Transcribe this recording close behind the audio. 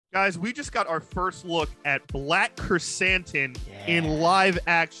Guys, we just got our first look at Black Krrsantan in live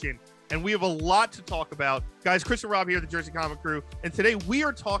action, and we have a lot to talk about. Guys, Chris and Rob here, the Jersey Comic Crew, and today we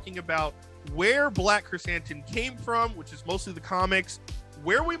are talking about where Black Krrsantan came from, which is mostly the comics,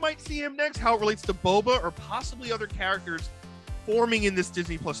 where we might see him next, how it relates to Boba, or possibly other characters forming in this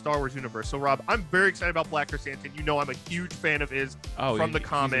Disney Plus Star Wars universe. So, Rob, I'm very excited about Black Krrsantan. You know I'm a huge fan of his from the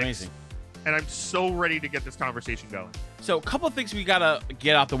comics. He's amazing. And I'm so ready to get this conversation going. So a couple of things we gotta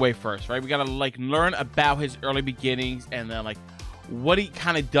get out the way first, right? We gotta learn about his early beginnings and then what he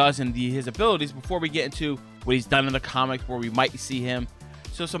kind of does and his abilities before we get into what he's done in the comics, where we might see him.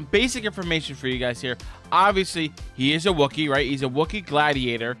 So some basic information for you guys here. Obviously, he is a Wookiee, right? He's a Wookiee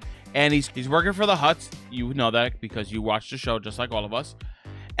gladiator, and he's working for the Hutts. You know that because you watched the show just like all of us.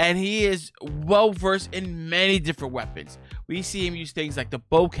 And he is well versed in many different weapons. We see him use things like the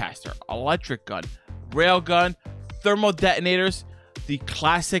bowcaster, electric gun, railgun, thermal detonators, the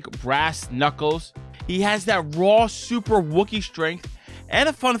classic brass knuckles. He has that raw super Wookiee strength. And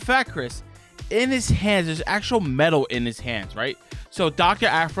a fun fact, Chris, in his hands, there's actual metal in his hands, right? So Dr.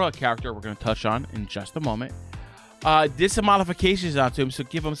 Aphra, a character we're going to touch on in just a moment, did some modifications onto him, so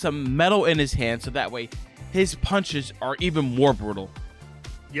give him some metal in his hands, so that way his punches are even more brutal.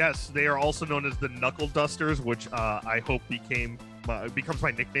 Yes, they are also known as the Knuckle Dusters, which I hope becomes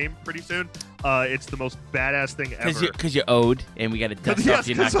my nickname pretty soon. It's the most badass thing ever. Because you're old, and we got to dust off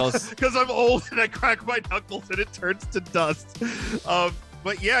your knuckles. Because I'm old, and I crack my knuckles, and it turns to dust.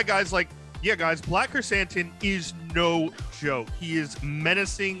 But yeah, guys, Black Krrsantan is no joke. He is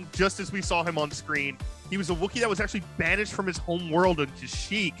menacing, just as we saw him on screen. He was a Wookiee that was actually banished from his home world of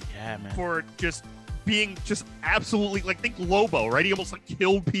Kashyyyk for just being absolutely, think Lobo, right? He almost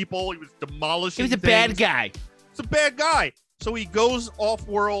killed people. He was demolishing He was a things. bad guy. It's a bad guy. So he goes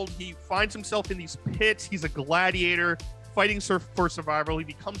off-world. He finds himself in these pits. He's a gladiator fighting for survival. He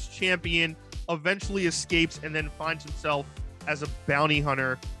becomes champion, eventually escapes, and then finds himself as a bounty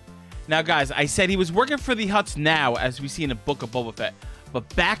hunter. Now, guys, I said he was working for the Hutts now, as we see in the Book of Boba Fett.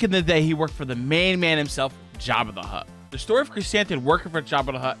 But back in the day, he worked for the main man himself, Jabba the Hutt. The story of Krrsantan working for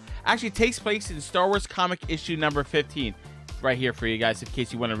Jabba the Hutt actually takes place in Star Wars comic issue number 15. Right here for you guys in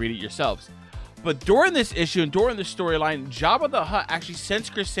case you want to read it yourselves. But during this issue and during the storyline, Jabba the Hutt actually sends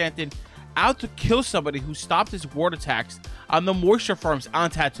Krrsantan out to kill somebody who stopped his ward attacks on the moisture farms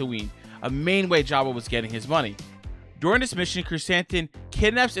on Tatooine, a main way Jabba was getting his money. During this mission, Krrsantan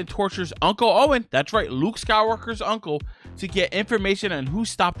kidnaps and tortures Uncle Owen, that's right, Luke Skywalker's uncle, to get information on who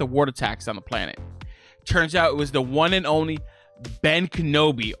stopped the ward attacks on the planet. Turns out it was the one and only Ben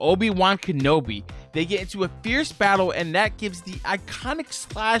Kenobi, Obi-Wan Kenobi. They get into a fierce battle, and that gives the iconic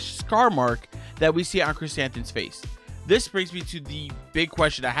scar mark that we see on Krrsantan's face. This brings me to the big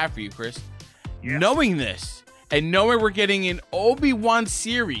question I have for you, Chris. Yeah. Knowing this, and knowing we're getting an Obi-Wan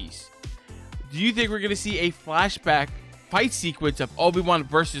series, do you think we're going to see a flashback fight sequence of Obi-Wan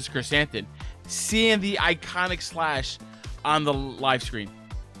versus Krrsantan, seeing the iconic slash on the live screen?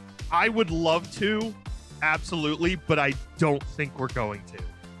 I would love to. Absolutely, but I don't think we're going to.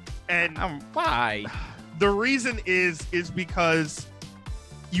 And why? The reason is because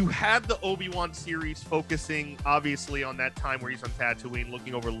you have the Obi-Wan series focusing, obviously, on that time where he's on Tatooine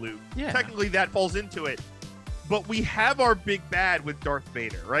looking over Luke. Yeah. Technically, that falls into it. But we have our big bad with Darth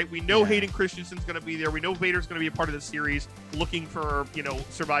Vader, right? We know Hayden Christensen's going to be there. We know Vader's going to be a part of the series looking for,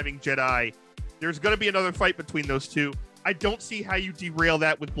 surviving Jedi. There's going to be another fight between those two. I don't see how you derail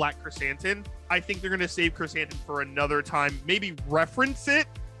that with Black Krrsantan. I think they're going to save Krrsantan for another time, maybe reference it,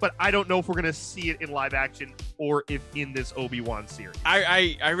 but I don't know if we're going to see it in live action or if in this Obi-Wan series.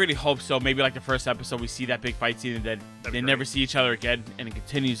 I really hope so. Maybe the first episode, we see that big fight scene and then they never see each other again, and it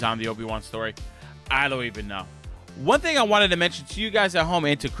continues on the Obi-Wan story. I don't even know. One thing I wanted to mention to you guys at home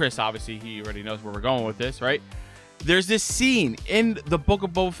and to Chris, obviously, he already knows where we're going with this, right? There's this scene in the Book of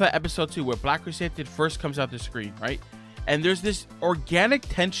Boba Fett episode 2 where Black Krrsantan first comes out the screen, right? And there's this organic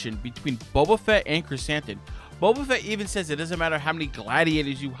tension between Boba Fett and Krrsantan. Boba Fett even says it doesn't matter how many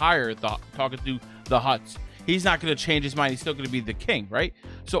gladiators you hire talking to the Hutts. He's not going to change his mind. He's still going to be the king, right?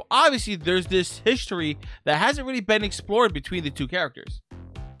 So obviously there's this history that hasn't really been explored between the two characters.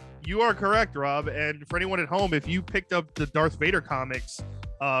 You are correct, Rob. And for anyone at home, if you picked up the Darth Vader comics,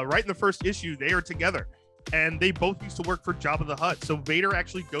 right in the first issue, they are together. And they both used to work for Jabba the Hutt. So Vader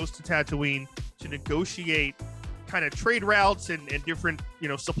actually goes to Tatooine to negotiate kind of trade routes and different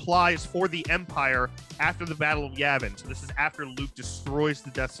supplies for the Empire after the Battle of Yavin. So this is after Luke destroys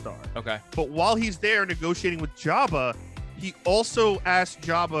the Death Star. Okay. But while he's there negotiating with Jabba, he also asked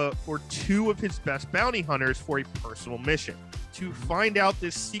Jabba for 2 of his best bounty hunters for a personal mission to find out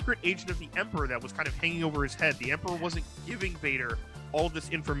this secret agent of the Emperor that was kind of hanging over his head. The Emperor wasn't giving Vader all this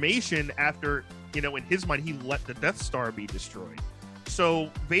information after, you know, in his mind, he let the Death Star be destroyed. So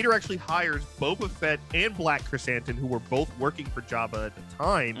Vader actually hires Boba Fett and Black Krrsantan, who were both working for Jabba at the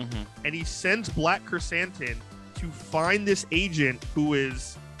time, and he sends Black Krrsantan to find this agent who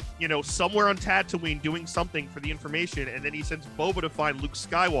is, you know, somewhere on Tatooine doing something for the information, and then he sends Boba to find Luke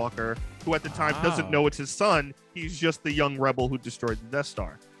Skywalker, who at the time doesn't know it's his son. He's just the young rebel who destroyed the Death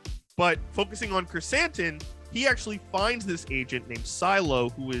Star. But focusing on Krrsantan, he actually finds this agent named Silo,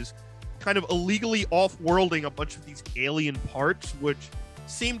 who is kind of illegally off-worlding a bunch of these alien parts, which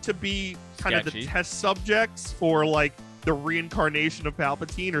seem to be kind of the test subjects for like the reincarnation of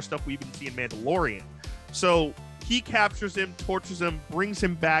Palpatine or stuff we even see in Mandalorian. So he captures him, tortures him, brings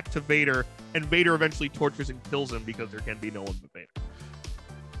him back to Vader, and Vader eventually tortures and kills him because there can be no one but Vader.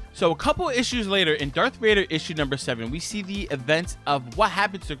 So a couple issues later, in Darth Vader issue number 7, we see the events of what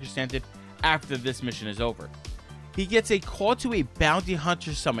happens to Krrsantan after this mission is over. He gets a call to a bounty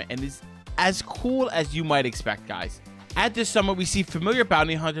hunter summit and is as cool as you might expect, guys. At this summit, we see familiar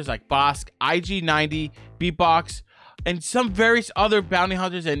bounty hunters like Bosk, IG-90, Beatbox, and some various other bounty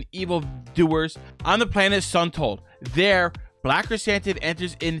hunters and evil doers on the planet Suntold. There, Black Krrsantan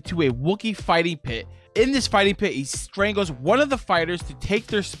enters into a Wookiee fighting pit. In this fighting pit, he strangles one of the fighters to take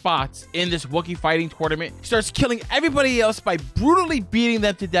their spots in this Wookiee fighting tournament. He starts killing everybody else by brutally beating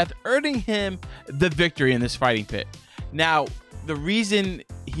them to death, earning him the victory in this fighting pit. Now, the reason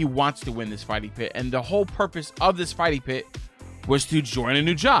he wants to win this fighting pit and the whole purpose of this fighting pit was to join a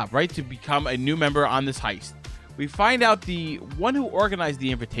new job, right? To become a new member on this heist. We find out the one who organized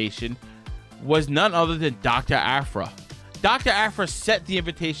the invitation was none other than Dr. Aphra. Dr. Aphra set the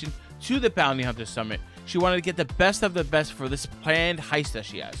invitation to the Bounty Hunter Summit. She wanted to get the best of the best for this planned heist that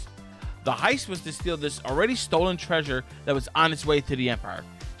she has. The heist was to steal this already stolen treasure that was on its way to the Empire.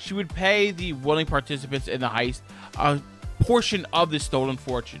 She would pay the willing participants in the heist a portion of the stolen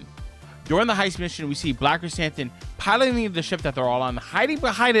fortune. During the heist mission, we see Black Krrsantan piloting the ship that they're all on, hiding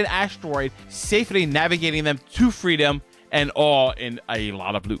behind an asteroid, safely navigating them to freedom, and all in a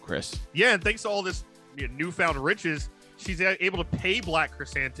lot of loot, Chris. Yeah, and thanks to all this newfound riches, she's able to pay Black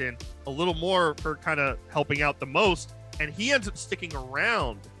Krrsantan a little more for kind of helping out the most, and he ends up sticking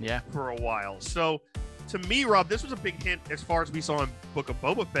around for a while. So, to me, Rob, this was a big hint as far as we saw in Book of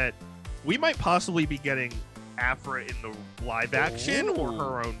Boba Fett. We might possibly be getting Aphra in the live action or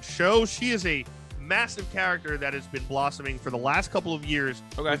her own show. She is a massive character that has been blossoming for the last couple of years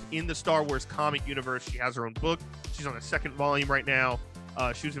in the Star Wars comic universe. She has her own book. She's on the 2nd volume right now.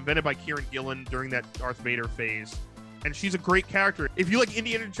 She was invented by Kieran Gillen during that Darth Vader phase. And she's a great character. If you like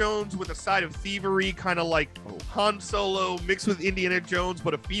Indiana Jones with a side of thievery, kind of like Han Solo mixed with Indiana Jones,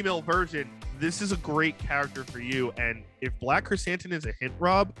 but a female version, this is a great character for you. And if Black Krrsantan is a hint,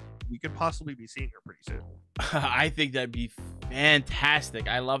 Rob, we could possibly be seeing her pretty soon. I think that'd be fantastic.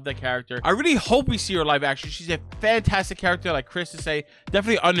 I love that character. I really hope we see her live action. She's a fantastic character, like Chris to say.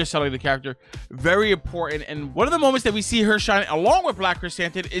 Definitely underselling the character. Very important. And one of the moments that we see her shine along with Black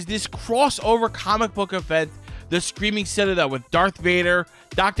Krrsantan is this crossover comic book event, the Screaming Citadel, with Darth Vader,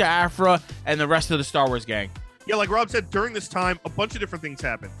 Dr. Aphra, and the rest of the Star Wars gang. Yeah, like Rob said, during this time, a bunch of different things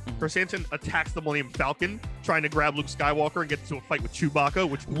happen. Krrsantan attacks the Millennium Falcon, trying to grab Luke Skywalker and get into a fight with Chewbacca,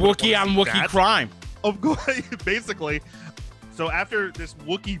 which Wookiee on Wookiee crime. Of course, basically. So after this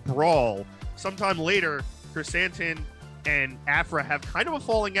Wookiee brawl, sometime later, Krrsantan and Aphra have kind of a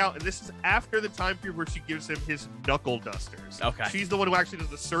falling out, and this is after the time period where she gives him his knuckle dusters. Okay. She's the one who actually does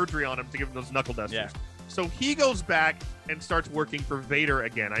the surgery on him to give him those knuckle dusters. Yeah. So he goes back and starts working for Vader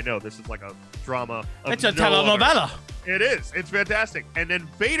again. I know this is like a drama. It's a telenovela. It is. It's fantastic. And then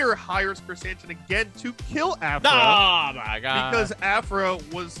Vader hires Krrsantan again to kill Aphra. Oh my god! Because Aphra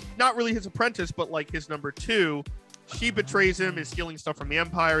was not really his apprentice, but like his number 2. She betrays him, is stealing stuff from the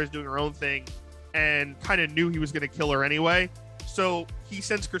Empire, is doing her own thing, and kind of knew he was going to kill her anyway. So he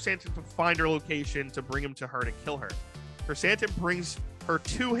sends Krrsantan to find her location to bring him to her to kill her. Krrsantan brings her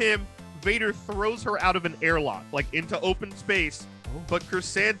to him. Vader throws her out of an airlock, like into open space. But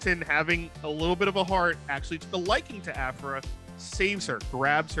Krrsantan, having a little bit of a heart, actually took a liking to Aphra, saves her,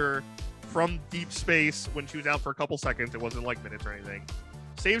 grabs her from deep space when she was out for a couple seconds. It wasn't like minutes or anything.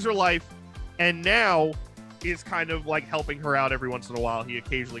 Saves her life, and now is kind of like helping her out every once in a while. He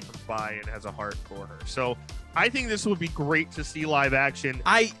occasionally comes by and has a heart for her. So I think this would be great to see live action.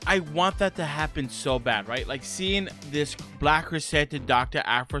 I want that to happen so bad, right? Like seeing this Black Krrsantan Dr.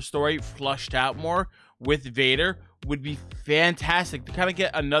 Aphra story flushed out more with Vader would be fantastic to kind of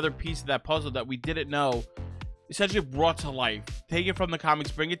get another piece of that puzzle that we didn't know, essentially brought to life. Take it from the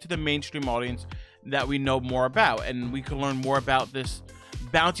comics, bring it to the mainstream audience that we know more about, and we can learn more about this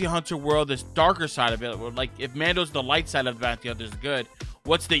bounty hunter world, this darker side of it. Like, if Mando's the light side of the bounty hunter is good,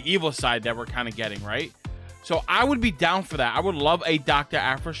 what's the evil side that we're kind of getting, right? So I would be down for that. I would love a Dr.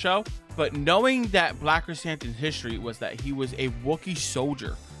 Aphra show, but knowing that Black Krrsantan's history was that he was a Wookiee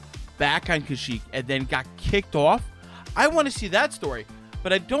soldier back on Kashyyyk and then got kicked off, I want to see that story.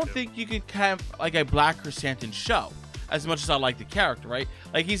 But I don't think you could have like a Black Krrsantan show as much as I like the character, right?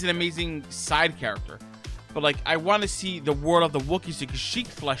 Like, he's an amazing side character. But, like, I want to see the world of the Wookiees and Kashyyyk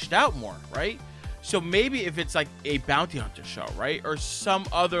fleshed out more, right? So maybe if it's, like, a bounty hunter show, right? Or some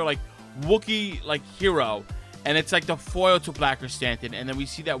other, like, Wookiee, like, hero. And it's, like, the foil to Black Krrsantan. And then we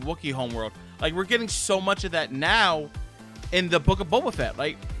see that Wookiee homeworld. Like, we're getting so much of that now in the Book of Boba Fett.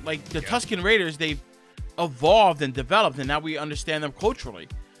 Like the Tusken Raiders, they've evolved and developed. And now we understand them culturally.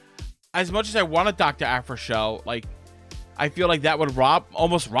 As much as I want a Dr. Aphra show, like, I feel like that would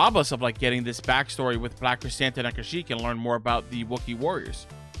almost rob us of, like, getting this backstory with Black Krrsantan and Kashyyyk and learn more about the Wookiee warriors.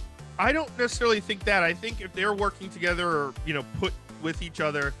 I don't necessarily think that. I think if they're working together or, you know, put with each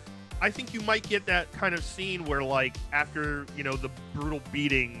other, I think you might get that kind of scene where, like, after, you know, the brutal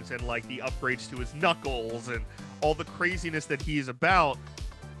beatings and, like, the upgrades to his knuckles and all the craziness that he is about,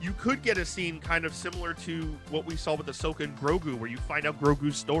 you could get a scene kind of similar to what we saw with Ahsoka and Grogu, where you find out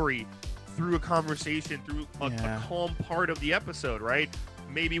Grogu's story through a conversation, through a calm part of the episode, right?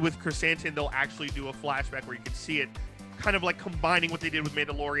 Maybe with Krrsantan, they'll actually do a flashback where you can see it, kind of like combining what they did with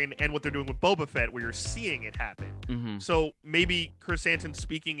Mandalorian and what they're doing with Boba Fett, where you're seeing it happen. So maybe Krrsantan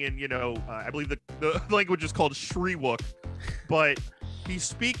speaking in, you know, I believe the language is called Shriwook, but he's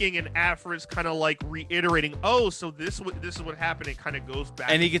speaking and Aphra's kind of like reiterating, oh, so this is what happened. It kind of goes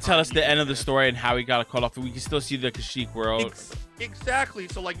back. And he can tell us the end of the story and how he got caught off. We can still see the Kashyyyk world. Exactly.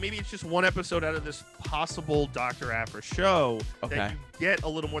 So, like, maybe it's just one episode out of this possible Dr. Aphra show that you get a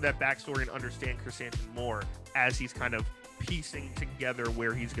little more of that backstory and understand Krrsantan more as he's kind of piecing together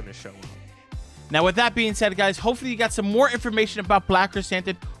where he's going to show up. Now, with that being said, guys, hopefully you got some more information about Black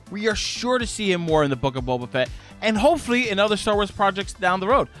Krrsantan. We are sure to see him more in the Book of Boba Fett, and hopefully in other Star Wars projects down the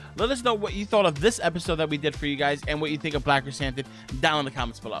road. Let us know what you thought of this episode that we did for you guys, and what you think of Black Krrsantan down in the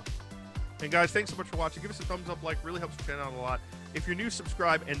comments below. And guys, thanks so much for watching. Give us a thumbs up, like, really helps the channel out a lot. If you're new,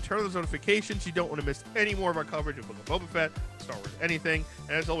 subscribe and turn on those notifications. You don't want to miss any more of our coverage of Book of Boba Fett, Star Wars, anything.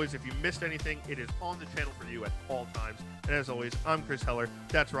 And as always, if you missed anything, it is on the channel for you at all times. And as always, I'm Chris Heller.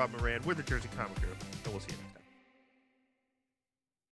 That's Rob Moran. We're the Jersey Comic Crew, and we'll see you next time.